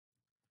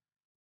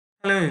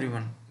Hello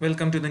everyone,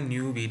 welcome to the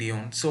new video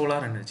on solar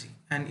energy,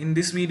 and in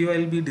this video I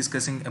will be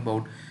discussing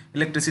about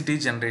electricity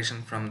generation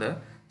from the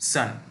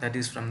sun, that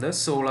is from the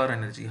solar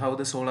energy, how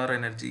the solar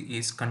energy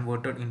is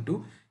converted into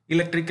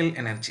electrical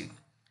energy.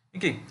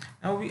 Okay,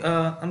 now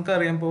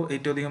നമുക്കറിയാമ്പോൾ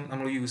ഏറ്റവും അധികം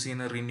നമ്മൾ use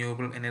ചെയ്യുന്ന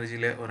renewable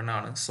എനർജിയിലെ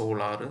ഒരെണ്ണമാണ്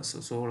solar.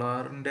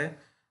 സോളാറിൻ്റെ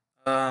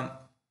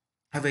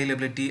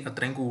availability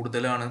അത്രയും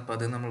കൂടുതലാണ്. അപ്പോൾ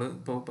അത് നമ്മൾ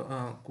ഇപ്പോൾ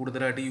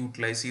കൂടുതലായിട്ട്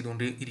യൂട്ടിലൈസ്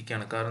ചെയ്തുകൊണ്ട്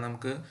ഇരിക്കുകയാണ്. കാരണം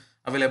നമുക്ക്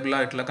അവൈലബിൾ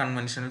ആയിട്ടുള്ള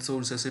കൺവെൻഷണൽ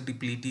സോഴ്സസ്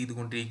ഡിപ്ലീറ്റ്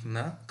ചെയ്തുകൊണ്ടിരിക്കുന്ന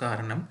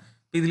കാരണം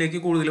ഇപ്പോൾ ഇതിലേക്ക്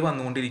കൂടുതൽ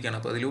വന്നുകൊണ്ടിരിക്കുകയാണ്.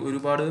 അപ്പോൾ അതിൽ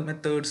ഒരുപാട്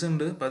മെത്തേഡ്സ്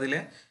ഉണ്ട്. അപ്പോൾ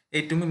അതിലെ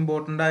ഏറ്റവും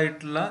ഇമ്പോർട്ടൻ്റ്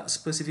ആയിട്ടുള്ള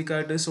സ്പെസിഫിക്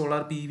ആയിട്ട്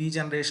സോളാർ PV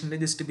ജനറേഷൻ്റെ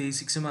ജസ്റ്റ്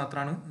ബേസിക്സ്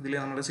മാത്രമാണ് ഇതിൽ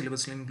നമ്മുടെ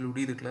സിലബസിൽ ഇൻക്ലൂഡ്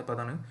ചെയ്തിട്ടുള്ളത്. അപ്പോൾ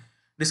അതാണ്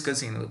ഡിസ്കസ്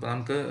ചെയ്യുന്നത്. അപ്പോൾ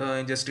നമുക്ക്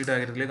ജസ്റ്റ്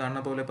ഡയഗ്രത്തിൽ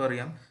കാണുന്ന പോലെ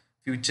പറയാം,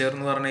 ഫ്യൂച്ചർ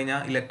എന്ന് പറഞ്ഞു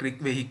കഴിഞ്ഞാൽ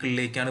ഇലക്ട്രിക്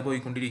വെഹിക്കിളിലേക്കാണ്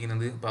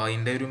പോയിക്കൊണ്ടിരിക്കുന്നത്. അപ്പോൾ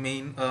അതിൻ്റെ ഒരു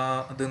മെയിൻ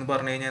ഇതെന്ന്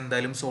പറഞ്ഞു കഴിഞ്ഞാൽ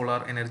എന്തായാലും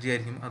സോളാർ എനർജി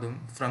ആയിരിക്കും, അതും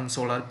ഫ്രം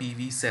സോളാർ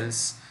PV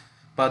സെൽസ്.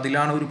 അപ്പോൾ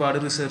അതിലാണ് ഒരുപാട്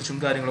റിസർച്ചും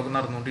കാര്യങ്ങളൊക്കെ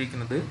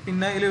നടന്നുകൊണ്ടിരിക്കുന്നത്.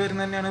 പിന്നെ ഇതിൽ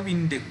വരുന്ന തന്നെയാണ്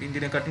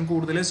വിൻഡിനെക്കാട്ടും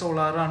കൂടുതൽ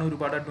സോളാറാണ്.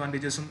 ഒരുപാട്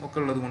അഡ്വാൻറ്റേജസും ഒക്കെ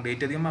ഉള്ളത് കൊണ്ട്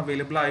ഏറ്റവും അധികം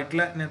അവൈലബിൾ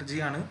ആയിട്ടുള്ള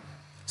എനർജിയാണ്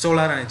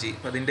സോളാർ എനർജി.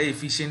 അപ്പോൾ അതിൻ്റെ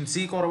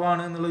എഫിഷ്യൻസി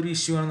കുറവാണ് എന്നുള്ളൊരു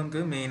ഇഷ്യൂ ആണ്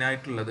നമുക്ക് മെയിൻ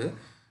ആയിട്ടുള്ളത്.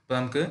 അപ്പോൾ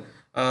നമുക്ക്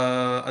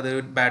അത്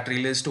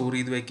ബാറ്ററിയിൽ സ്റ്റോർ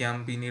ചെയ്ത് വെക്കാം,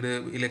 പിന്നീട്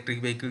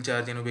ഇലക്ട്രിക് വെഹിക്കിൾ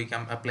ചാർജ് ചെയ്യാൻ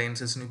ഉപയോഗിക്കാം,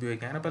 അപ്ലയൻസസിന്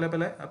ഉപയോഗിക്കാം, അങ്ങനെ പല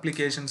പല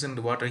അപ്ലിക്കേഷൻസ്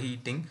ഉണ്ട്, വാട്ടർ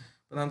ഹീറ്റിംഗ്.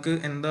 അപ്പോൾ നമുക്ക്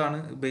എന്താണ്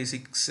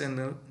ബേസിക്സ്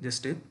എന്ന്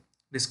ജസ്റ്റ്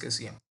ഡിസ്കസ്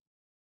ചെയ്യാം.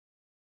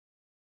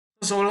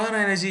 Solar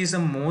energy is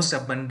the most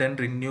abundant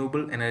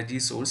renewable energy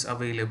source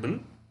available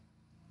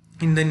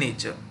in the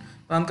nature.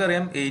 അപ്പോൾ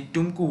നമുക്കറിയാം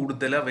ഏറ്റവും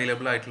കൂടുതൽ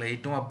അവൈലബിൾ ആയിട്ടുള്ള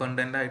ഏറ്റവും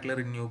അബണ്ടൻ്റ് ആയിട്ടുള്ള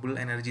റിന്യൂവബിൾ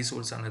എനർജി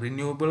സോഴ്സ് ആണ്.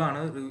 റിന്യൂവബിൾ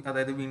ആണ്,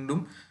 അതായത് വീണ്ടും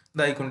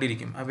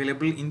ഇതായിക്കൊണ്ടിരിക്കും.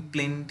 Available in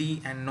plenty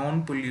and non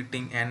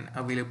polluting and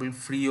available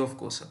free of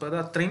cost. അപ്പോൾ അത്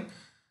അത്രയും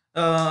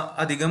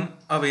അധികം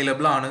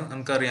അവൈലബിൾ ആണ്.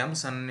 നമുക്കറിയാം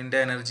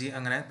സണ്ണിൻ്റെ എനർജി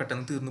അങ്ങനെ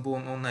പെട്ടെന്ന് തീർന്നു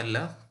പോകുന്ന ഒന്നല്ല,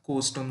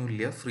 കോസ്റ്റ്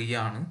ഒന്നുമില്ല, ഫ്രീ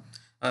ആണ്.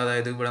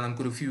 അതായത് ഇവിടെ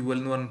നമുക്കൊരു ഫ്യൂവൽ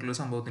എന്ന് പറഞ്ഞിട്ടുള്ള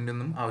സംഭവത്തിൻ്റെ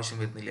ഒന്നും ആവശ്യം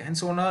വരുന്നില്ല. And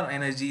solar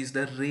energy is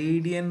the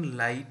radian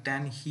light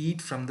and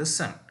heat from the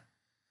sun.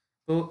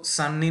 അപ്പോൾ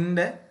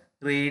സണ്ണിൻ്റെ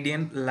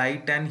റേഡിയൻ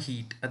ലൈറ്റ് ആൻഡ്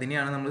ഹീറ്റ്,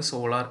 അതിനെയാണ് നമ്മൾ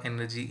സോളാർ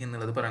എനർജി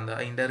എന്നുള്ളത് പറയുന്നത്.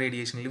 അതിൻ്റെ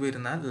റേഡിയേഷനിൽ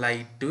വരുന്ന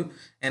ലൈറ്റ്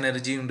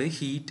എനർജി ഉണ്ട്,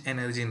 ഹീറ്റ്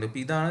എനർജി ഉണ്ട്.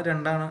 അപ്പോൾ ഇതാണ്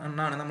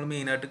രണ്ടെണ്ണമാണ് നമ്മൾ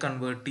മെയിനായിട്ട്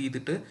കൺവേർട്ട്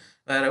ചെയ്തിട്ട്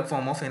വേറെ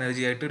ഫോം ഓഫ്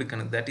എനർജി ആയിട്ട്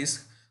എടുക്കുന്നത്. That is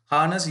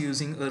harness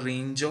using a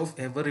range of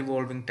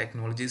ever-evolving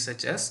technologies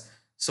such as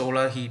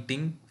solar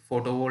heating,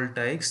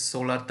 photovoltaics,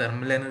 solar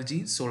thermal energy,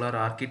 solar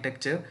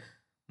architecture,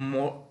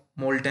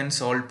 molten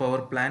salt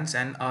power plants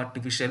and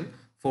artificial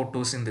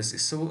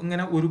photosynthesis. So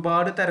ഇങ്ങനെ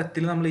ഒരുപാട്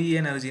തരത്തിൽ നമ്മൾ ഈ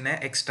എനർജീനെ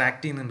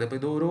extract ചെയ്യുന്നുണ്ട്. അപ്പോൾ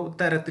ഇത് ഓരോ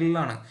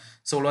തരത്തിലാണ്.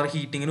 സോളാർ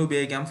ഹീറ്റിങ്ങിന്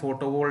ഉപയോഗിക്കാം,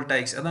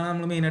 ഫോട്ടോവോൾട്ടൈക്സ് അതാണ്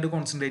നമ്മൾ മെയിനായിട്ട്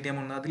കോൺസെൻട്രേറ്റ്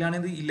ചെയ്യാൻ പോകുന്നത്. അതിലാണ്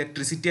ഇത്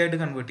ഇലക്ട്രിസിറ്റി ആയിട്ട്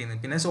കൺവേർട്ട്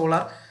ചെയ്യുന്നത്. പിന്നെ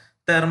സോളാർ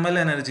തെർമൽ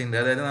എനർജി ഉണ്ട്,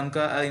 അതായത്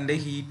നമുക്ക് അതിൻ്റെ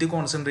ഹീറ്റ്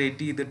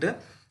കോൺസെൻട്രേറ്റ് ചെയ്തിട്ട്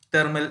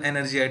തെർമൽ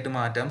എനർജി ആയിട്ട്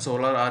മാറ്റാം.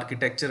 സോളാർ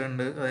ആർക്കിടെക്ചർ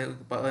ഉണ്ട്,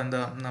 എന്താ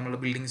നമ്മൾ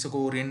ബിൽഡിങ്സ് ഒക്കെ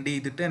ഓറിയൻറ്റ്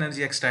ചെയ്തിട്ട്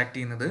എനർജി എക്സ്ട്രാക്ട്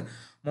ചെയ്യുന്നത്.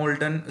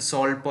 മോൾട്ടൺ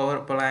സോൾട്ട് പവർ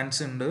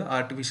പ്ലാന്റ്സ് ഉണ്ട്,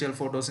 ആർട്ടിഫിഷ്യൽ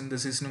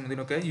ഫോട്ടോസിന്തസിസിനും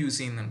ഇതിനൊക്കെ യൂസ്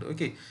ചെയ്യുന്നുണ്ട്.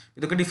 ഓക്കെ,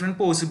 ഇതൊക്കെ ഡിഫറെൻറ്റ്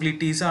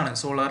പോസിബിലിറ്റീസ് ആണ്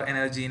സോളാർ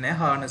എനർജീനെ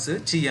ഹാർനസ്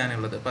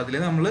ചെയ്യാനുള്ളത്. അപ്പോൾ അതിൽ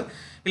നമ്മൾ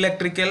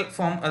ഇലക്ട്രിക്കൽ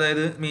ഫോം,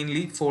 അതായത്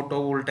മെയിൻലി ഫോട്ടോ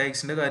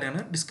വോൾട്ടൈക്സിൻ്റെ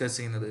കാര്യമാണ് ഡിസ്കസ്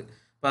ചെയ്യുന്നത്.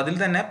 അപ്പോൾ അതിൽ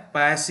തന്നെ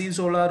പാസീവ്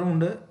സോളാറും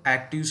ഉണ്ട്,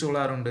 ആക്റ്റീവ്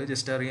സോളാറും ഉണ്ട്.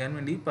 ജസ്റ്റ് അറിയാൻ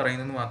വേണ്ടി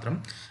പറയുന്നത് മാത്രം.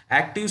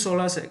 Active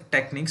solar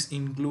techniques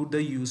include the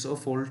use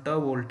of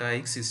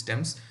voltaic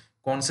systems,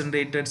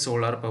 concentrated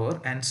solar power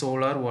and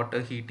solar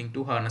water heating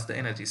to harness the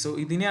energy. So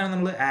ഇതിനെയാണ്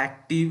നമ്മൾ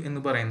ആക്റ്റീവ്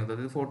എന്ന് പറയുന്നത്.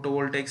 അത്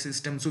ഫോട്ടോവോൾട്ടൈക്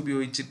സിസ്റ്റംസ്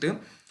ഉപയോഗിച്ചിട്ട്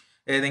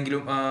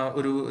ഏതെങ്കിലും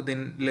ഒരു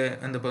ഇതിൽ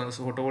എന്താ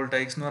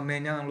ഫോട്ടോവോൾട്ടൈക്സ് എന്ന് പറഞ്ഞു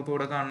കഴിഞ്ഞാൽ നമ്മളിപ്പോൾ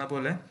ഇവിടെ കാണുന്ന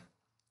പോലെ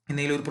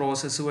എന്തെങ്കിലും ഒരു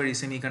പ്രോസസ്സ് വഴി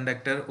സെമി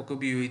കണ്ടക്ടർ ഒക്കെ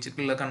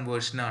ഉപയോഗിച്ചിട്ടുള്ള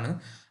കൺവേർഷനാണ്.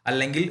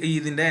 അല്ലെങ്കിൽ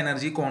ഇതിൻ്റെ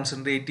എനർജി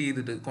കോൺസെൻട്രേറ്റ്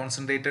ചെയ്തിട്ട്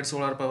കോൺസെൻട്രേറ്റഡ്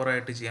സോളാർ പവർ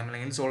ആയിട്ട് ചെയ്യാം,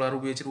 അല്ലെങ്കിൽ സോളാർ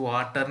ഉപയോഗിച്ചിട്ട്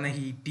വാട്ടറിനെ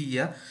ഹീറ്റ്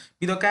ചെയ്യുക.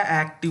 ഇതൊക്കെ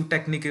ആക്റ്റീവ്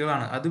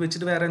ടെക്നിക്കുകളാണ്. അത്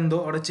വെച്ചിട്ട് വേറെ എന്തോ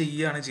അവിടെ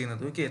ചെയ്യുകയാണ്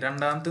ചെയ്യുന്നത്. ഓക്കെ,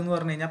 രണ്ടാമത്തെന്ന്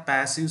പറഞ്ഞു കഴിഞ്ഞാൽ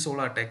passive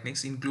solar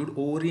techniques include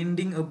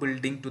ഓറിയൻറ്റിംഗ് A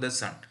building to the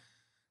sun,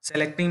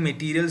 selecting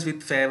materials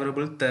with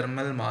favourable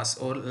thermal mass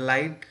or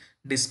light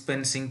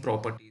dispensing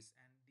properties,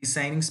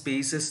 designing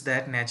spaces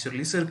that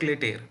naturally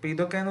circulate air. അപ്പോൾ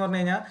ഇതൊക്കെ എന്ന് പറഞ്ഞു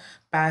കഴിഞ്ഞാൽ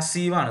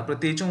പാസീവാണ്.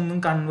 പ്രത്യേകിച്ച് ഒന്നും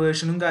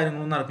കൺവേർഷനും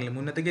കാര്യങ്ങളൊന്നും നടക്കില്ല.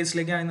 മുന്നത്തെ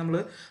കേസിലേക്കാണെങ്കിൽ നമ്മൾ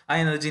ആ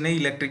എനർജീനെ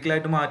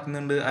ഇലക്ട്രിക്കലായിട്ട്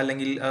മാറ്റുന്നുണ്ട്,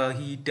 അല്ലെങ്കിൽ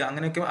ഹീറ്റ്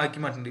അങ്ങനെയൊക്കെ ആക്കി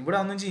മാറ്റുന്നുണ്ട്. ഇവിടെ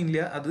ഒന്നും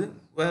ചെയ്യുന്നില്ല, അത്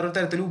വേറൊരു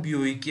തരത്തിൽ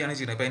ഉപയോഗിക്കുകയാണ്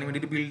ചെയ്യുന്നത്. അപ്പോൾ അതിന്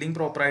വേണ്ടിയിട്ട് ബിൽഡിംഗ്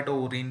പ്രോപ്പറായിട്ട്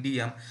ഓറിയൻറ്റ്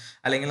ചെയ്യാം,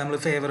 അല്ലെങ്കിൽ നമ്മൾ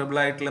ഫേവറബിൾ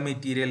ആയിട്ടുള്ള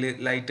മെറ്റീരിയൽ,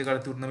 ലൈറ്റ്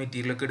കടത്തി വിടുന്ന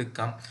മെറ്റീരിയലൊക്കെ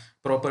എടുക്കാം,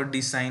 പ്രോപ്പർ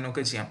ഡിസൈൻ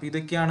ഒക്കെ ചെയ്യാം. അപ്പോൾ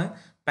ഇതൊക്കെയാണ്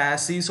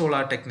പാസീവ്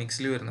സോളാർ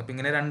ടെക്നിക്സിൽ വരുന്നത്. അപ്പോൾ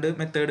ഇങ്ങനെ രണ്ട്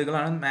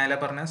മെത്തേഡുകളാണ് മേലെ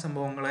പറഞ്ഞ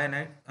സംഭവങ്ങളെ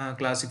തന്നെ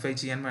ക്ലാസിഫൈ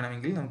ചെയ്യാൻ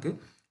വേണമെങ്കിൽ നമുക്ക്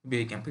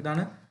ഉപയോഗിക്കാം. അപ്പോൾ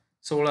ഇതാണ്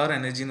സോളാർ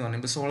എനർജി എന്ന്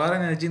പറയുന്നത്. ഇപ്പോൾ സോളാർ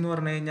എനർജി എന്ന്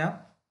പറഞ്ഞു കഴിഞ്ഞാൽ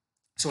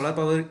solar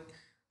power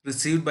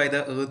received by the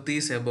earth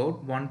is about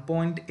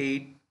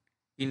 1.8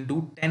 into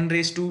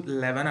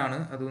 10⁻11 ആണ്.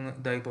 അത്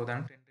ഇതായി പോകാൻ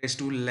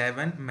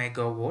 10⁻11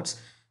 megawatts,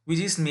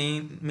 which is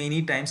many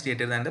times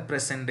greater than the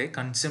present day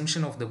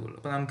consumption of the world.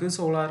 അപ്പോൾ നമുക്ക്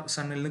സോളാർ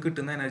സണ്ണിൽ നിന്ന്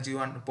കിട്ടുന്ന എനർജി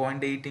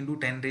 1.8 ഇൻറ്റു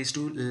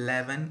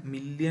 10⁻11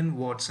 മില്യൺ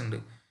വാട്ട്സ് ഉണ്ട്,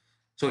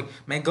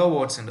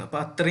 മെഗാവാട്ട്സ് ഉണ്ട്. അപ്പോൾ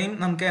അത്രയും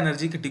നമുക്ക്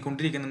എനർജി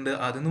കിട്ടിക്കൊണ്ടിരിക്കുന്നുണ്ട്.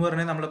 അതെന്ന്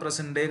പറഞ്ഞാൽ നമ്മുടെ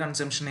പ്രസൻറ്റ് ഡേ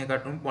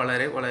കൺസംഷനെക്കാട്ടും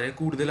വളരെ വളരെ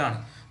കൂടുതലാണ്.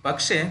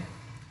 പക്ഷേ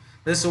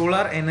the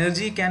solar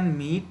energy can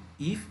meet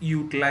if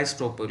utilized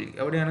properly.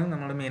 അവിടെയാണ്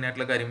നമ്മുടെ മെയിൻ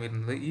ആയിട്ടുള്ള കാര്യം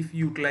വരുന്നത്. ഇഫ്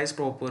യൂട്ടിലൈസ്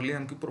പ്രോപ്പർലി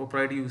നമുക്ക്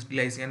പ്രോപ്പറായിട്ട്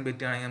യൂട്ടിലൈസ് ചെയ്യാൻ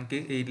പറ്റുകയാണെങ്കിൽ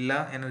നമുക്ക് എല്ലാ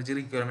എനർജി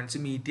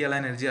റിക്വയർമെൻറ്റ്സ് മീറ്റ്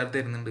ചെയ്യാനുള്ള എനർജി അത്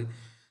തരുന്നുണ്ട്.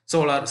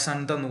 Solar sun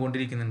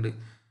തന്നുകൊണ്ടിരിക്കുന്നുണ്ട്.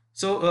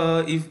 So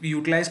if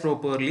utilized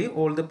properly,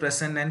 all the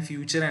present and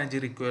future energy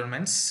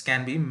requirements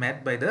can be met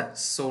by the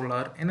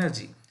solar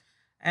energy.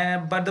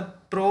 But the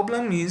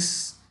problem is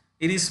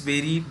it is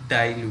very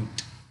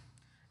dilute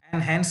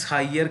and hence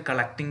higher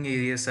collecting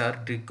areas are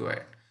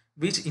required,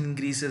 which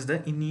increases the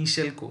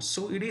initial cost.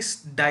 So it is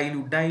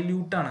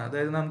dilute ആണ്.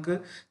 അതായത് നമുക്ക്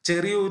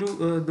ചെറിയൊരു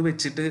ഇത്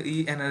വെച്ചിട്ട് ഈ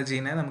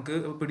എനർജീനെ നമുക്ക്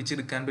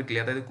പിടിച്ചെടുക്കാൻ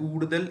പറ്റില്ല. അതായത്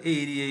കൂടുതൽ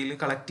ഏരിയയിൽ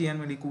കളക്ട് ചെയ്യാൻ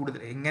വേണ്ടി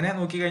കൂടുതൽ എങ്ങനെ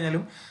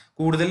നോക്കിക്കഴിഞ്ഞാലും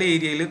കൂടുതൽ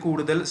ഏരിയയിൽ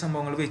കൂടുതൽ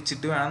സംഭവങ്ങൾ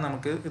വെച്ചിട്ട് വേണം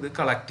നമുക്ക് ഇത്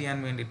കളക്ട് ചെയ്യാൻ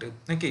വേണ്ടിയിട്ട്.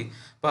 ഓക്കെ,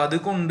 അപ്പോൾ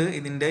അതുകൊണ്ട്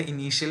ഇതിൻ്റെ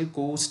ഇനീഷ്യൽ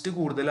കോസ്റ്റ്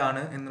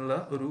കൂടുതലാണ് എന്നുള്ള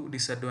ഒരു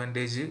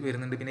ഡിസഡ്വാൻറ്റേജ്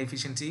വരുന്നുണ്ട്. പിന്നെ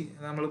എഫിഷ്യൻസി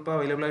നമ്മളിപ്പോൾ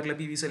അവൈലബിൾ ആയിട്ടുള്ള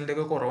PV സെല്ലിൻ്റെ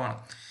ഒക്കെ കുറവാണ്.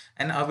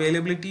 And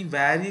availability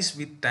varies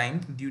with time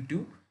due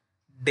to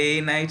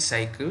day-night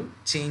cycle,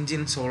 change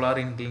in solar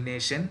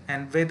inclination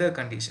and weather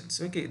conditions.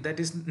 Okay, that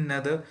is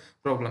another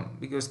problem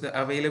because the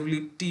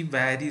availability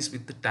varies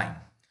with the time.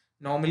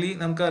 Normally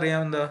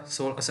നമുക്കറിയാം the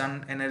sun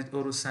energy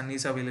or sun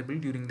is available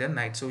during the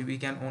night, so we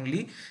can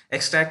only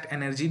extract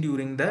energy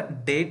during the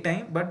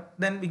daytime, but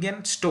then we can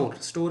store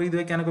ചെയ്ത്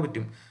വെക്കാനൊക്കെ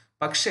പറ്റും.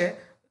 പക്ഷേ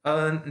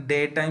day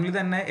ടൈമിൽ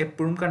തന്നെ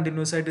എപ്പോഴും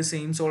continuous ആയിട്ട്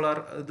same solar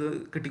ഇത്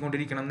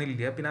കിട്ടിക്കൊണ്ടിരിക്കണം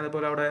എന്നില്ല. പിന്നെ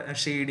അതുപോലെ അവിടെ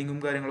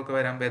ഷെയ്ഡിങ്ങും കാര്യങ്ങളൊക്കെ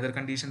വരാം, വെതർ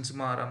കണ്ടീഷൻസ്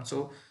മാറാം. സോ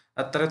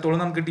അത്രത്തോളം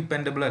നമുക്ക്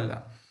ഡിപ്പെൻഡബിൾ അല്ല.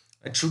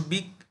 It should be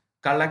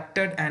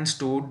collected and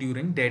stored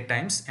during day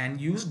times and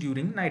use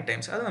during night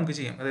times. അത് നമുക്ക്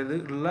ചെയ്യാം. അതായത്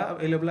ഉള്ള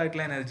അവൈലബിൾ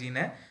ആയിട്ടുള്ള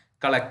എനർജീനെ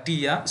കളക്ട്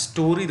ചെയ്യുക,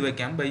 സ്റ്റോർ ചെയ്ത്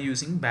വെക്കാം by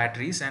using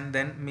batteries, and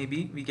then may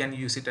be we can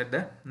use it at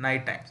the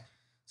night times.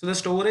 So the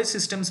storage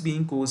systems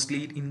being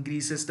costly, it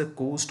increases the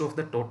cost of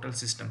the total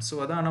system.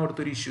 So അതാണ്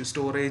അവിടുത്തെ ഒരു issue.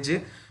 Storage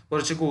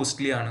കുറച്ച്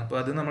costly ആണ്. അപ്പോൾ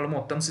അത് നമ്മൾ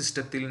മൊത്തം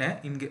സിസ്റ്റത്തിനെ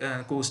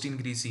cost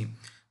increase ചെയ്യും.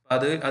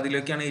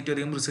 അതിലൊക്കെയാണ് ഏറ്റവും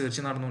അധികം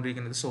റിസർച്ച്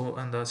നടന്നുകൊണ്ടിരിക്കുന്നത്.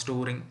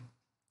 സ്റ്റോറിങ്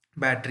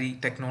ബാറ്ററി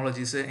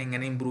ടെക്നോളജീസ്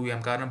എങ്ങനെ ഇമ്പ്രൂവ്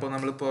ചെയ്യാം. കാരണം ഇപ്പോൾ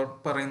നമ്മളിപ്പോൾ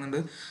പറയുന്നുണ്ട്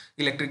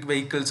ഇലക്ട്രിക്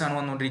വെഹിക്കിൾസ് ആണ്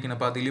വന്നുകൊണ്ടിരിക്കുന്നത്.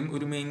 അപ്പോൾ അതിലും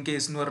ഒരു മെയിൻ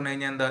കേസ് എന്ന് പറഞ്ഞു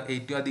കഴിഞ്ഞാൽ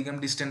ഏറ്റവും അധികം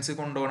ഡിസ്റ്റൻസ്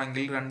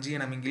കൊണ്ടുപോകണമെങ്കിൽ റൺ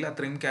ചെയ്യണമെങ്കിൽ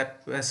അത്രയും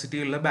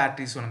കാപ്പാസിറ്റി ഉള്ള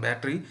ബാറ്ററീസ് വേണം.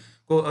 ബാറ്ററി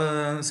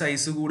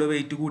സൈസ് കൂടെ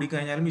വെയിറ്റ് കൂടി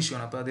കഴിഞ്ഞാലും ഇഷ്യൂ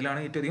ആണ്. അപ്പോൾ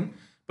അതിലാണ് ഏറ്റവും അധികം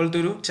ഇപ്പോഴത്തെ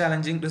ഒരു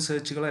ചാലഞ്ചിങ്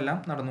റിസർച്ചുകളെല്ലാം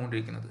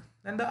നടന്നുകൊണ്ടിരിക്കുന്നത്.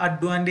 And the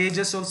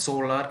advantages of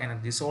solar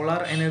energy.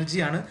 Solar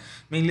എനർജിയാണ്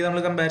മെയിൻലി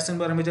നമ്മൾ കമ്പാരിസൺ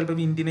പറയുമ്പോൾ ചിലപ്പോൾ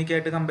വിൻഡിനൊക്കെ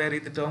ആയിട്ട് കമ്പയർ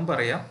ചെയ്തിട്ടാവും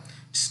പറയാം.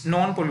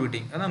 നോൺ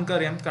പൊല്യൂട്ടിങ്, അത്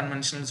നമുക്കറിയാം.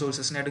 കൺവെൻഷണൽ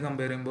സോഴ്സസിനായിട്ട്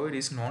കമ്പയർ ചെയ്യുമ്പോൾ it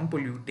is known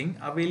polluting,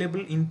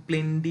 available in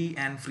plenty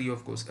and free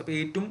of cost. അപ്പോൾ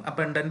ഏറ്റവും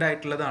അബണ്ടൻ്റ്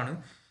ആയിട്ടുള്ളതാണ്,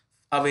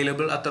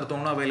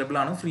 അത്രത്തോളം അവൈലബിൾ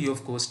ആണ്, ഫ്രീ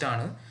ഓഫ് കോസ്റ്റ്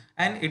ആണ്.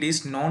 And it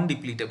is known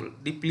ഡിപ്ലീറ്റബിൾ,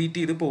 deplete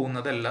ചെയ്ത്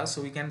പോകുന്നതല്ല. So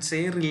we can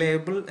say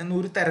reliable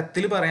എന്നൊരു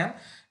തരത്തിൽ പറയാം,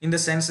 in the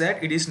sense that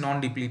it is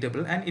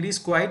non-depletable, and it is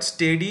quite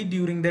steady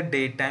during the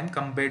daytime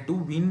compared to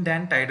wind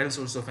and tidal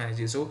source of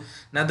energy. So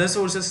other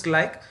sources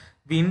like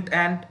wind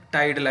and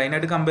tidal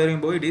അതിനായിട്ട് compare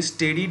ചെയ്യുമ്പോൾ it is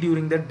steady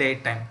during the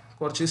daytime,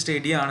 കുറച്ച്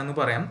study ആണെന്ന്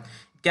പറയാം.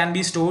 can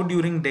be stored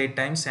during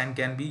daytimes and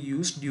can be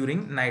used during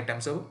night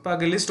time. So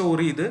പകല് store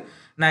ചെയ്ത്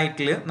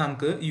നൈറ്റിൽ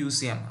നമുക്ക് use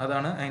ചെയ്യാം.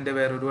 അതാണ് അതിൻ്റെ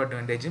വേറൊരു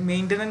advantage.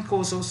 Maintenance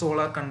cost of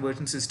solar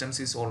conversion systems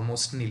is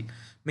almost നിൽ.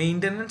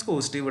 മെയിൻ്റനൻസ്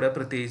കോസ്റ്റ് ഇവിടെ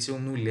പ്രത്യേകിച്ച്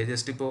ഒന്നുമില്ല.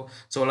 ജസ്റ്റ് ഇപ്പോൾ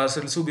സോളാർ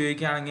സെൽസ്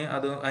ഉപയോഗിക്കുകയാണെങ്കിൽ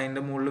അത്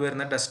അതിൻ്റെ മുകളിൽ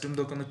വരുന്ന ഡസ്റ്റും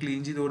ഇതൊക്കെ ഒന്ന്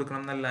ക്ലീൻ ചെയ്ത്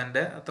കൊടുക്കണം എന്നല്ലാണ്ട്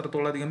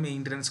അത്രത്തോളം അധികം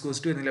മെയിൻ്റനൻസ്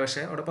കോസ്റ്റ് വരുന്നില്ല.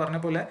 പക്ഷേ അവിടെ പറഞ്ഞ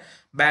പോലെ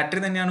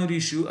ബാറ്ററി തന്നെയാണ് ഒരു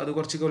ഇഷ്യൂ. അത്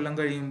കുറച്ച് കൊല്ലം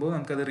കഴിയുമ്പോൾ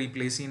നമുക്കത്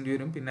റീപ്ലേസ് ചെയ്യേണ്ടി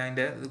വരും. പിന്നെ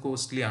അതിൻ്റെ ഇത്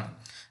കോസ്റ്റ്ലി ആണ്.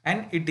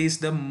 And it is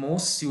the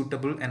most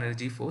suitable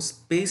energy four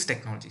space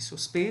technology. So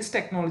space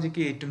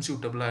ടെക്നോളജിക്ക് ഏറ്റവും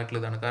സ്യൂട്ടബിൾ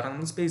ആയിട്ടുള്ളതാണ്. കാരണം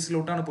നമ്മൾ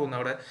സ്പേസിലോട്ടാണ് പോകുന്നത്.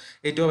 അവിടെ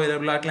ഏറ്റവും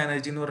അവൈലബിൾ ആയിട്ടുള്ള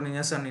എനർജി എന്ന് പറഞ്ഞു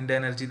കഴിഞ്ഞാൽ സണ്ണിൻ്റെ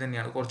എനർജി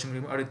തന്നെയാണ്. കുറച്ചും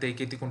കൂടി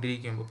അടുത്തേക്ക്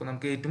എത്തിക്കൊണ്ടിരിക്കുമ്പോൾ അപ്പോൾ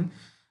നമുക്ക് ഏറ്റവും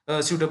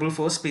suitable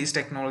for space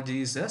technology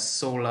is the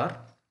solar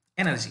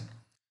energy.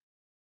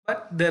 But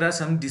there are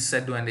some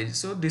disadvantages.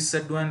 So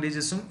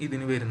disadvantagesum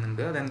ഇതിന്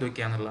വരുന്നുണ്ട്.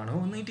 അതെന്തൊക്കെയാണെന്നുള്ളതാണ്.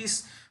 ഒന്ന്, it is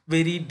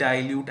very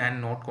dilute and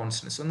not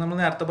constant. So നമ്മൾ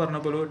നേരത്തെ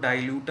പറഞ്ഞ പോലെ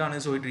dilute ആണ്.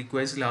 So it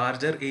requires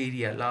larger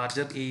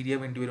area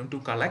വേണ്ടി വരും to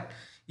collect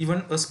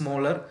even a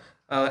smaller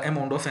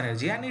amount of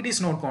energy, and it is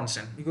not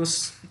constant because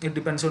it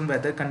depends on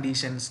weather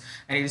conditions,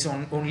 and it is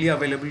only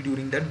available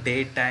during the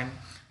daytime,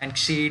 and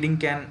shading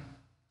can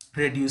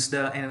reduce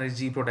the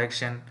energy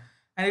production,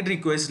 and it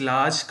requires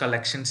large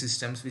collection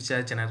systems which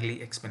are generally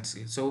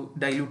expensive. So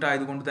dilute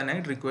ആയതുകൊണ്ട് തന്നെ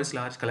it requires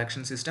large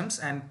collection systems,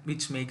 and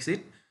which makes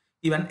it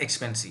even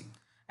expensive,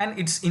 and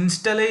its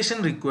installation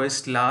requires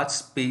large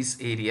space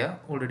area,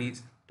 already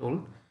told.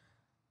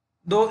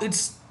 Though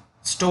its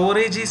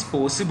storage is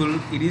possible,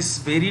 it is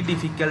very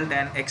difficult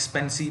and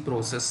expensive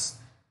process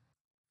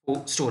for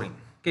storing.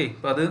 Okay,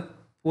 അപ്പോൾ അത്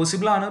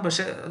possible ആണ്.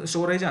 പക്ഷേ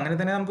storage അങ്ങനെ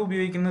തന്നെ നമുക്ക്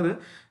ഉപയോഗിക്കുന്നത്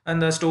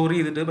store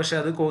ചെയ്തിട്ട്, പക്ഷേ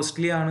അത്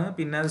കോസ്റ്റ്ലി ആണ്.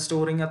 പിന്നെ അത്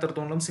സ്റ്റോറിങ്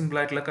അത്രത്തോളം സിമ്പിൾ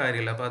ആയിട്ടുള്ള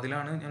കാര്യമല്ല. അപ്പോൾ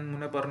അതിലാണ് ഞാൻ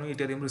മുന്നേ പറഞ്ഞു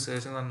ഏറ്റവും അധികം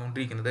റിസർച്ച്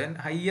നടന്നുകൊണ്ടിരിക്കുന്നത്. And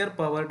higher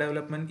power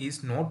development is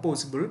not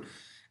possible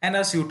and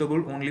R suitable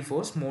only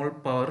four small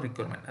power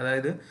requirement.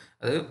 അതായത്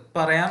അത്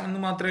പറയാം എന്ന്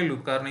മാത്രമേ ഉള്ളൂ.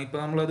 കാരണം ഇപ്പോൾ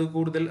നമ്മളത്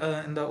കൂടുതൽ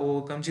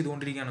ഓവർകം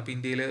ചെയ്തുകൊണ്ടിരിക്കുകയാണ്. ഇപ്പോൾ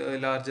ഇന്ത്യയിൽ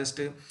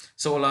ലാർജസ്റ്റ്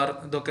സോളാർ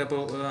ഇതൊക്കെ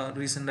ഇപ്പോൾ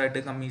റീസെൻ്റ്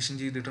ആയിട്ട് കമ്മീഷൻ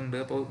ചെയ്തിട്ടുണ്ട്.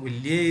 അപ്പോൾ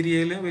വലിയ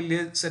ഏരിയയിൽ വലിയ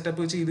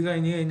സെറ്റപ്പ് ചെയ്ത്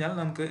കഴിഞ്ഞ് കഴിഞ്ഞാൽ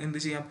നമുക്ക് എന്ത്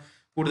ചെയ്യാം,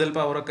 കൂടുതൽ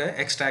പവറൊക്കെ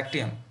എക്സ്ട്രാക്ട്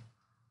ചെയ്യാം.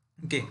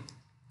 ഓക്കെ,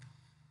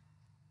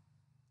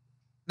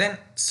 ദെൻ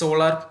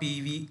സോളാർ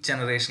PV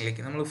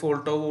ജനറേഷനിലേക്ക് നമ്മൾ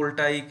ഫോട്ടോ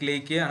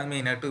വോൾട്ടായിക്കിലേക്കാണ്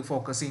മെയിനായിട്ട്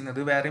ഫോക്കസ്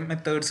ചെയ്യുന്നത്. വേറെ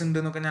മെത്തേഡ്സ് ഉണ്ട്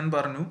എന്നൊക്കെ ഞാൻ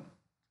പറഞ്ഞു.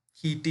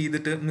 ഹീറ്റ്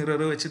ചെയ്തിട്ട്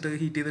മിറർ വെച്ചിട്ട്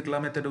ഹീറ്റ് ചെയ്തിട്ടുള്ള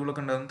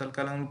മെത്തേഡുകളൊക്കെ ഉണ്ടാകും.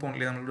 തൽക്കാലം നമ്മൾ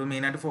പോകണില്ല. നമ്മൾ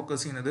മെയിനായിട്ട്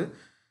ഫോക്കസ് ചെയ്യുന്നത്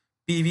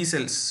PV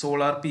cells,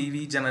 solar PV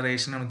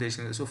generation ആണ്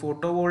ഉദ്ദേശിക്കുന്നത്. So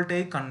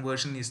photovoltaic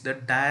conversion is the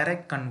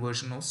direct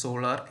conversion of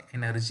solar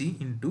energy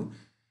into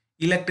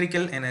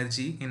electrical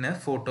energy in a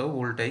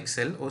photovoltaic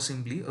cell or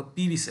simply a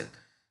PV cell.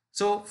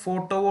 So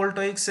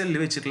photovoltaic cell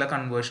വെച്ചിട്ടുള്ള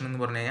conversion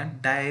എന്ന് പറഞ്ഞു കഴിഞ്ഞാൽ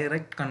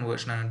direct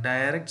conversion ആണ്.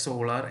 Direct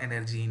solar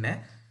എനർജീനെ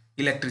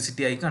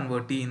electricity ആയി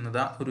convert ചെയ്യുന്നത്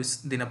ഒരു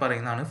ഇതിനെ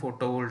പറയുന്നതാണ്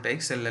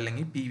ഫോട്ടോവോൾട്ടൈക് സെൽ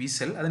അല്ലെങ്കിൽ PV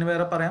സെൽ. അതിന്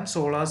വേറെ പറയാം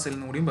സോളാർ സെൽ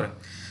എന്ന് കൂടിയും പറയും.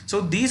 So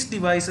these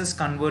devices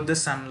convert the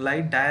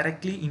sunlight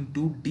directly in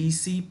to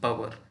DC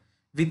power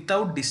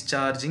without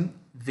discharging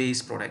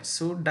waste products.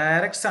 So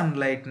direct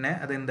സൺലൈറ്റിനെ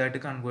അത്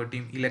എന്തായിട്ട് കൺവേർട്ട്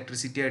ചെയ്യും?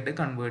 ഇലക്ട്രിസിറ്റി ആയിട്ട്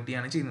കൺവേർട്ട്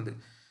ചെയ്യാണ് ചെയ്യുന്നത്.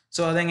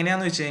 സോ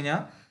അതെങ്ങനെയാണെന്ന് വെച്ച്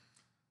കഴിഞ്ഞാൽ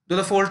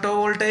ദ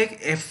ഫോട്ടോവോൾട്ടൈക്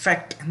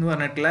എഫക്റ്റ് എന്ന്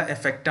പറഞ്ഞിട്ടുള്ള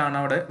എഫക്റ്റ് ആണ്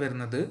അവിടെ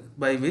വരുന്നത്.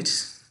 By which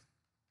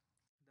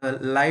the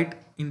light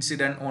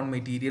incident on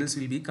materials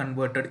will be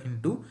converted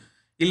into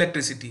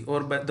electricity or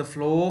by the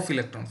flow of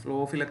electrons. Flow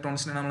of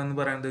electrons നെ നമ്മൾ എന്ന്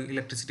പറയുന്നത്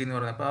ഇലക്ട്രിസിറ്റി എന്ന്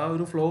പറയുന്നത്. അപ്പോൾ ആ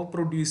ഒരു ഫ്ലോ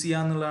പ്രൊഡ്യൂസ്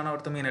ചെയ്യുക എന്നുള്ളതാണ്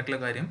അവിടുത്തെ മെയിൻ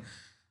ആയിട്ടുള്ള കാര്യം.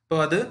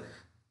 അപ്പോൾ അത്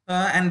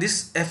and this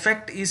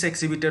effect is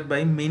exhibited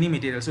by many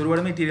materials.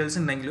 ഒരുപാട് മെറ്റീരിയൽസ്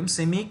ഉണ്ടെങ്കിലും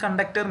semi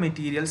conductor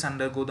materials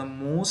undergo the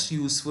most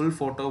useful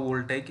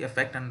photovoltaic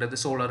effect under the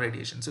solar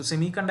radiation. So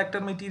semi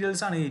conductor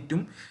materials ആണ്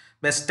ഏറ്റവും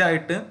ബെസ്റ്റ്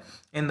ആയിട്ട്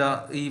എന്താ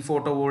ഈ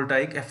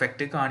ഫോട്ടോവോൾട്ടായിക്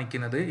എഫക്റ്റ്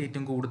കാണിക്കുന്നത്,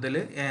 ഏറ്റവും കൂടുതൽ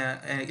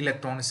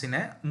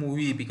ഇലക്ട്രോൺസിനെ മൂവ്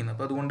ചെയ്യിപ്പിക്കുന്നത്.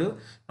 അപ്പോൾ അതുകൊണ്ട്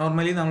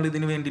നോർമലി നമ്മൾ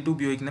ഇതിന് വേണ്ടിയിട്ട്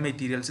ഉപയോഗിക്കുന്ന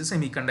മെറ്റീരിയൽസ്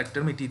സെമി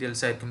കണ്ടക്ടർ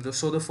മെറ്റീരിയൽസ് ആയിരിക്കും.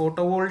 So the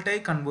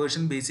photovoltaic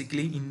conversion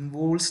basically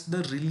involves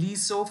the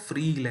release of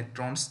free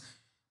electrons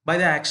by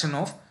the action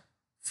of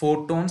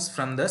photons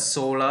from the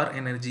solar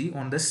energy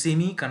on the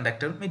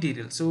semiconductor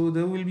material. So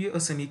there will be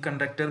a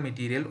semiconductor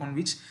material on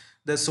which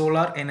the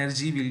solar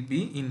energy will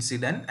be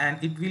incident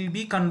and it will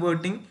be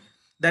converting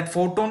that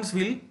photons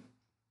will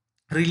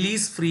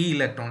release free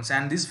electrons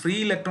and these free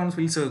electrons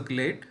will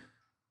circulate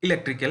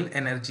electrical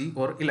energy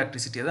or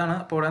electricity. അതാണ്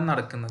അപ്പോൾ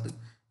നടക്കുന്നത്.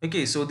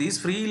 Okay, so these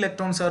free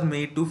electrons are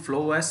made to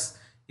flow as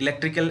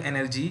electrical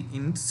energy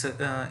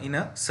in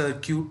a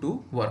circuit to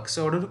work. So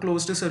അവിടെ ഒരു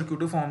closed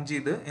circuit form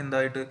ചെയ്ത്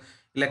എന്തായിട്ട്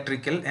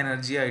electrical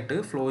energy ആയിട്ട്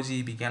flow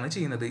ചെയ്യിപ്പിക്കുകയാണ്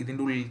ചെയ്യുന്നത്.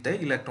 ഇതിൻ്റെ ഉള്ളിലത്തെ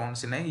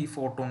ഇലക്ട്രോൺസിനെ ഈ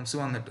ഫോട്ടോൺസ്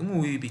വന്നിട്ട്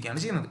മൂവ് ചെയ്യിപ്പിക്കുകയാണ്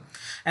ചെയ്യുന്നത്.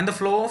 And the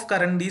flow of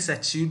current is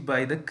achieved by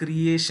the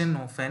creation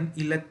of an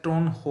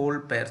electron hole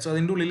pair. So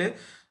അതിൻ്റെ ഉള്ളിൽ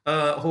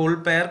ഹോൾ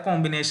പെയർ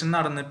കോമ്പിനേഷൻ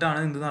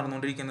നടന്നിട്ടാണ് എന്ത്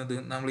നടന്നുകൊണ്ടിരിക്കുന്നത്?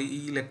 നമ്മൾ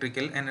ഈ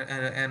ഇലക്ട്രിക്കൽ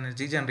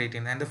എനർജി ജനറേറ്റ്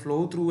ചെയ്യുന്നത്. And the flow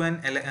through an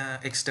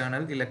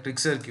external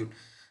electric circuit.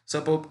 So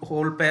അപ്പോൾ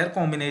whole pair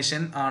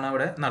combination ആണ്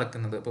അവിടെ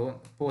നടക്കുന്നത്. അപ്പോൾ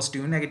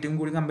പോസിറ്റീവും നെഗറ്റീവും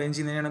കൂടി കമ്പൈൻ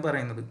ചെയ്യുന്നതിനാണ്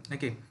പറയുന്നത്.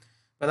 ഓക്കെ,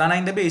 അപ്പോൾ അതാണ്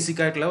അതിൻ്റെ ബേസിക്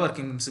ആയിട്ടുള്ള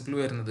വർക്കിംഗ് പ്രിൻസിപ്പിൾ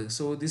വരുന്നത്.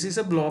 So this is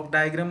A block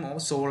diagram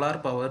of solar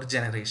power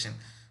generation.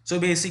 So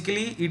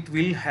basically it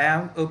will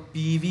have A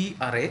PV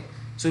array.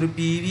 So ഒരു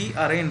PV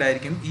അറേ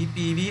ഉണ്ടായിരിക്കും. ഈ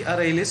PV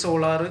അറേയിൽ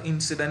സോളാർ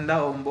ഇൻസിഡൻ്റ്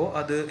ആവുമ്പോൾ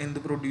അത് എന്ത്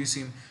പ്രൊഡ്യൂസ്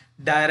ചെയ്യും?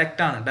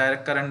 ഡയറക്റ്റ് ആണ്,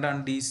 ഡയറക്റ്റ് കറണ്ട്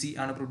ആണ്, DC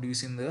ആണ്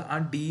പ്രൊഡ്യൂസ് ചെയ്യുന്നത്. ആ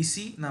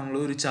DC നമ്മൾ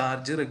ഒരു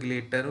ചാർജ്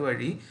റെഗുലേറ്റർ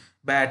വഴി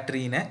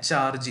ബാറ്ററീനെ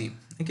ചാർജ് ചെയ്യും.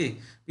 ഓക്കെ,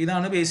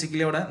 ഇതാണ്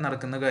ബേസിക്കലി അവിടെ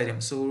നടക്കുന്ന കാര്യം.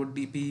 So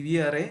PV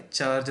array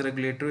charge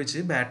regulator വെച്ച്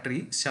ബാറ്ററി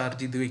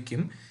ചാർജ് ചെയ്ത്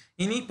വെക്കും.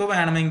 ഇനി ഇപ്പോൾ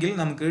വേണമെങ്കിൽ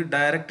നമുക്ക്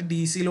ഡയറക്റ്റ്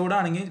DC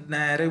ലോഡാണെങ്കിൽ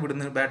നേരെ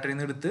ഇവിടുന്ന് ബാറ്ററിയിൽ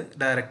നിന്ന് എടുത്ത്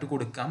ഡയറക്റ്റ്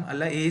കൊടുക്കാം.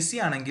 അല്ല AC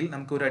ആണെങ്കിൽ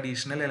നമുക്ക് ഒരു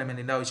അഡീഷണൽ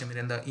എലമെൻറ്റിൻ്റെ ആവശ്യം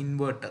വരും. എന്താ?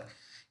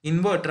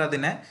 ഇൻവേർട്ടർ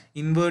അതിനെ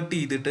ഇൻവേർട്ട്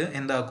ചെയ്തിട്ട്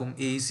എന്താക്കും?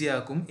 AC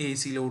ആക്കും.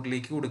 AC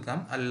ലോഡിലേക്ക് കൊടുക്കാം.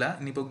 അല്ല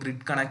ഇനിയിപ്പോൾ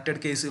ഗ്രിഡ് കണക്റ്റഡ്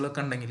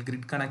കേസുകളൊക്കെ ഉണ്ടെങ്കിൽ,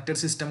 ഗ്രിഡ് കണക്റ്റഡ്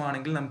സിസ്റ്റം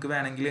ആണെങ്കിൽ നമുക്ക്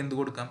വേണമെങ്കിൽ എന്ത്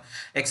കൊടുക്കാം?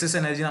 എക്സസ്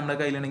എനർജി നമ്മുടെ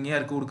കയ്യിലുണ്ടെങ്കിൽ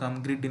ആർക്ക് കൊടുക്കാം?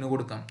 ഗ്രിഡിന്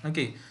കൊടുക്കാം.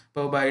 ഓക്കെ,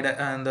 ഇപ്പോൾ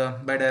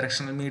ബൈ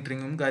ഡയറക്ഷണൽ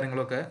മീറ്ററിങ്ങും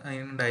കാര്യങ്ങളൊക്കെ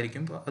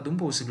അതിനുണ്ടായിരിക്കും. അതും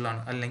പോസിബിൾ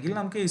ആണ്. അല്ലെങ്കിൽ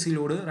നമുക്ക് AC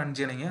ലോഡ് റൺ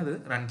ചെയ്യണമെങ്കിൽ അത്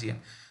റൺ ചെയ്യാം.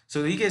 സോ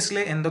ഈ കേസിൽ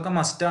എന്തൊക്കെ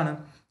മസ്റ്റാണ്?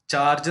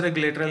 ചാർജ്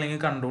റെഗുലേറ്റർ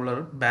അല്ലെങ്കിൽ കൺട്രോളർ,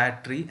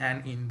 ബാറ്ററി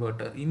ആൻഡ്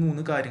ഇൻവേർട്ടർ. ഈ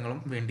 3 കാര്യങ്ങളും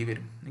വേണ്ടി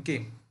വരും. Okay,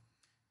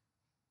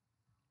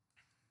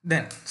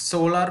 then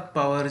solar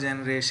power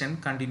generation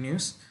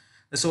continues.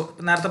 So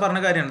നേരത്തെ പറഞ്ഞ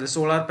കാര്യമാണ്,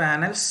 solar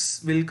panels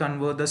will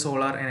convert the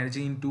solar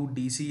energy into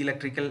DC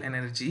electrical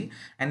energy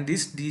and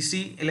this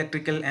DC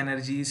electrical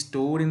energy is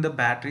stored in the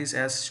batteries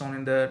as shown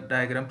in the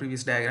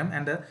previous diagram,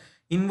 and the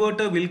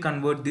inverter will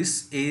convert this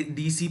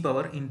DC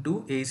power into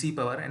AC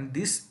power and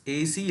this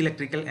AC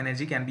electrical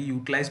energy can be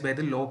utilized by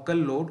the local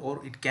load or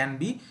it can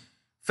be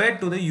fed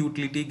to the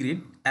utility grid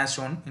as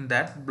shown in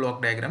that block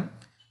diagram.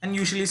 And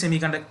usually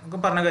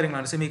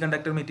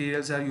semiconductor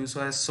materials are used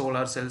as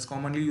solar cells.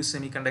 Commonly used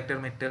semiconductor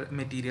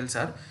materials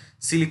are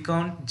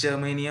silicon,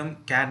 germanium,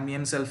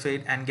 cadmium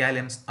sulfate and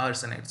gallium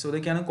arsenide. So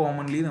they can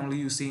commonly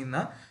use in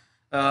the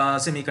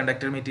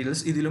semiconductor materials.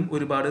 ഇതിലും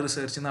ഒരുപാട്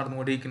research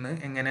നടന്നുകൊണ്ടിരിക്കുന്നത്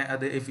എങ്ങനെ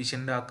അത്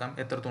efficient ആക്കാം,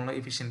 എത്രത്തോളം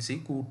efficiency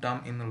കൂട്ടാം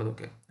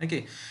എന്നുള്ളതൊക്കെ. Okay,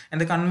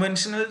 and the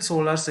conventional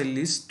solar cell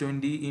is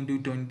 20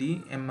 × 20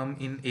 mm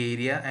in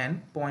area and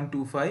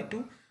 0.25 to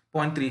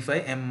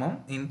 0.35 mm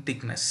in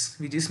thickness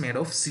which is made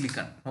of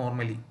silicon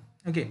normally.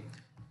 Okay,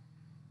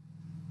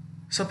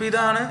 so അപ്പോൾ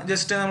ഇതാണ്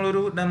ജസ്റ്റ്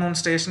നമ്മളൊരു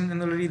ഡെമോൺസ്ട്രേഷൻ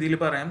എന്നുള്ള രീതിയിൽ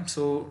പറയാം.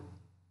 സോ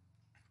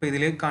ഇപ്പോൾ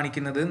ഇതിൽ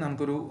കാണിക്കുന്നത്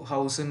നമുക്കൊരു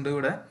ഹൗസ് ഉണ്ട്.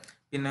 ഇവിടെ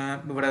പിന്നെ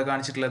ഇവിടെ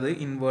കാണിച്ചിട്ടുള്ളത്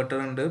ഇൻവെർട്ടർ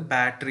ഉണ്ട്,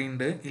 ബാറ്ററി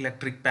ഉണ്ട്,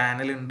 ഇലക്ട്രിക്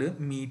പാനൽ ഉണ്ട്,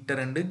 മീറ്റർ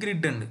ഉണ്ട്,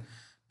 ഗ്രിഡ് ഉണ്ട്.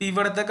 ഇപ്പം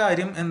ഇവിടുത്തെ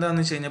കാര്യം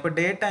എന്താണെന്ന് വെച്ച് കഴിഞ്ഞാൽ ഇപ്പോൾ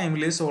ഡേ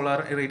ടൈമിൽ സോളാർ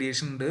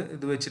റേഡിയേഷൻ ഉണ്ട്,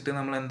 ഇത് വെച്ചിട്ട്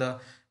നമ്മൾ എന്താ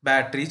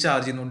ബാറ്ററി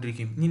ചാർജ്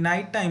ചെയ്തുകൊണ്ടിരിക്കും. ഇനി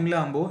നൈറ്റ്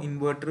ടൈമിലാകുമ്പോൾ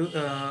ഇൻവെർട്ടർ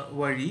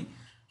വഴി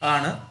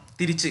ആണ്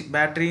തിരിച്ച്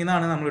ബാറ്ററിയിൽ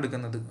നിന്നാണ് നമ്മൾ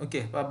എടുക്കുന്നത്. ഓക്കെ,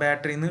 അപ്പോൾ ആ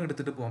ബാറ്ററിയിൽ നിന്ന്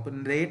എടുത്തിട്ട് പോകും. അപ്പം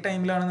ഡേ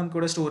ടൈമിലാണ് നമുക്ക്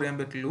ഇവിടെ സ്റ്റോർ ചെയ്യാൻ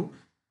പറ്റുള്ളൂ.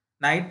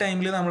 നൈറ്റ്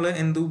ടൈമിൽ നമ്മൾ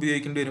എന്ത്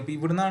ഉപയോഗിക്കേണ്ടി വരും? ഇപ്പോൾ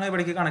ഇവിടുന്നാണ്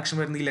ഇവിടേക്ക് കണക്ഷൻ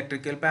വരുന്നത്,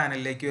 ഇലക്ട്രിക്കൽ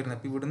പാനലിലേക്ക് വരുന്നത്.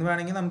 അപ്പോൾ ഇവിടുന്ന്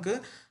വേണമെങ്കിൽ നമുക്ക്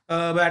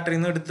ബാറ്ററിയിൽ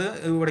നിന്ന് എടുത്ത്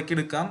ഇവിടേക്ക്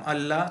എടുക്കാം,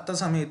 അല്ലാത്ത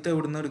സമയത്ത്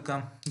ഇവിടുന്ന് എടുക്കാം,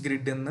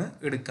 ഗ്രിഡിൽ നിന്ന്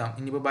എടുക്കാം.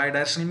 ഇനിയിപ്പോൾ ബൈ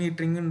ഡയറക്ഷണൽ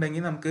മീറ്ററിംഗ്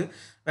ഉണ്ടെങ്കിൽ നമുക്ക്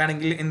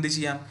വേണമെങ്കിൽ എന്ത്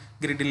ചെയ്യാം,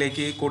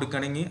 ഗ്രിഡിലേക്ക്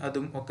കൊടുക്കണമെങ്കിൽ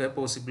അതും ഒക്കെ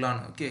പോസിബിൾ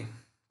ആണ്. ഓക്കെ,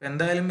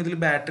 എന്തായാലും ഇതിൽ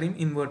ബാറ്ററിയും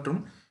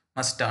ഇൻവെർട്ടറും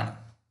മസ്റ്റാണ്.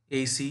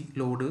 AC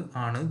ലോഡ്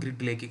ആണ്,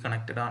 ഗ്രിഡിലേക്ക്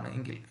കണക്റ്റഡ് ആണ്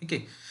എങ്കിൽ. Okay,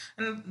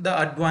 the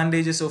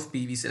advantages of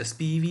PV cells.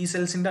 PV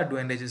സെൽസിൻ്റെ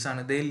advantages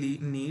ആണ്, they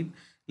need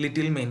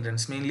little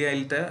maintenance, mainly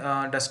അതിലത്തെ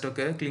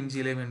ഡസ്റ്റൊക്കെ ക്ലീൻ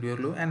ചെയ്യലേ വേണ്ടി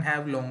വരുള്ളൂ, and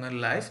have longer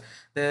life.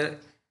 The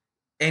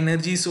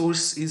energy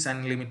source is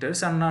unlimited.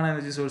 Sun ആണ്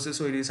energy source,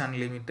 so it is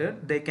unlimited.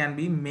 They can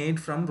be made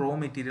from raw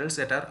materials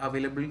that are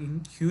available in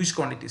huge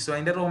quantities. So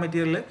അതിൻ്റെ raw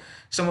material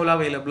ഇഷ്ടംപോലെ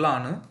available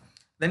ആണ്.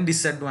 Then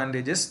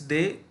disadvantages,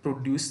 they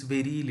produce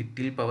very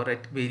little power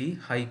at very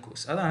high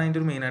cost. അതാണ്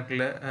അതിൻ്റെ ഒരു main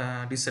ആയിട്ടുള്ള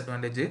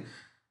disadvantage.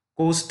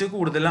 Cost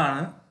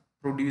കൂടുതലാണ്,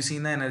 produce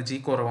ചെയ്യുന്ന energy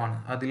കുറവാണ്.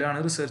 അതിലാണ്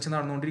റിസർച്ച്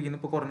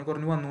നടന്നുകൊണ്ടിരിക്കുന്നത്. ഇപ്പോൾ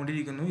കുറഞ്ഞ്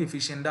വന്നുകൊണ്ടിരിക്കുന്നു,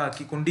 എഫിഷ്യൻ്റ്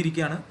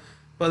ആക്കിക്കൊണ്ടിരിക്കുകയാണ്.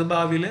 അപ്പോൾ അത്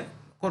ഭാവിയിൽ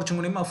കുറച്ചും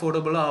കൂടി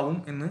അഫോർഡബിൾ ആവും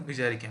എന്ന്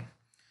വിചാരിക്കാം.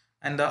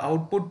 And the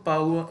output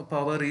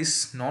power is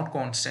not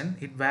constant.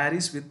 It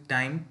varies with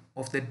time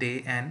of the day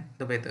and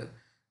the weather.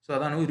 So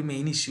അതാണ് ഒരു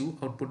മെയിൻ ഇഷ്യൂ.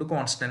 ഔട്ട്പുട്ട്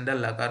കോൺസ്റ്റൻ്റ്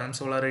അല്ല, കാരണം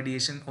solar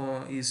radiation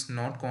is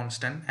not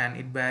constant and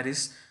it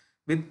varies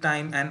with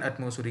time and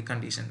atmospheric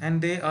condition, and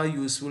they are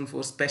useful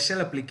for special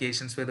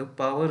applications where the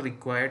power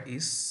required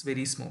is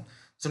very small.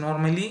 So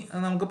normally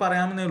നമുക്ക്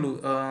പറയാമെന്നേ ഉള്ളൂ,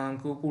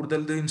 നമുക്ക്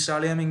കൂടുതൽ ഇത്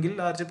install ചെയ്യാമെങ്കിൽ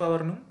large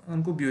പവറിനും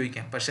നമുക്ക്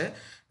ഉപയോഗിക്കാം, പക്ഷേ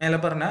മേലെ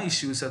പറഞ്ഞ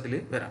ഇഷ്യൂസ് അതിൽ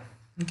വരാം.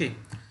 Okay,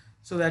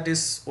 so that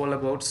is all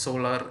about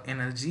solar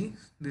energy.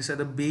 These are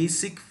the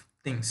basic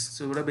things.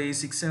 So ഇവിടെ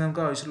ബേസിക്സ്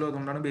നമുക്ക് ആവശ്യമുള്ളൂ,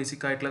 അതുകൊണ്ടാണ്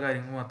ബേസിക് ആയിട്ടുള്ള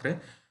കാര്യങ്ങൾ മാത്രമേ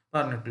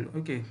പറഞ്ഞിട്ടുള്ളൂ.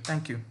 Okay,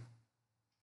 thank you.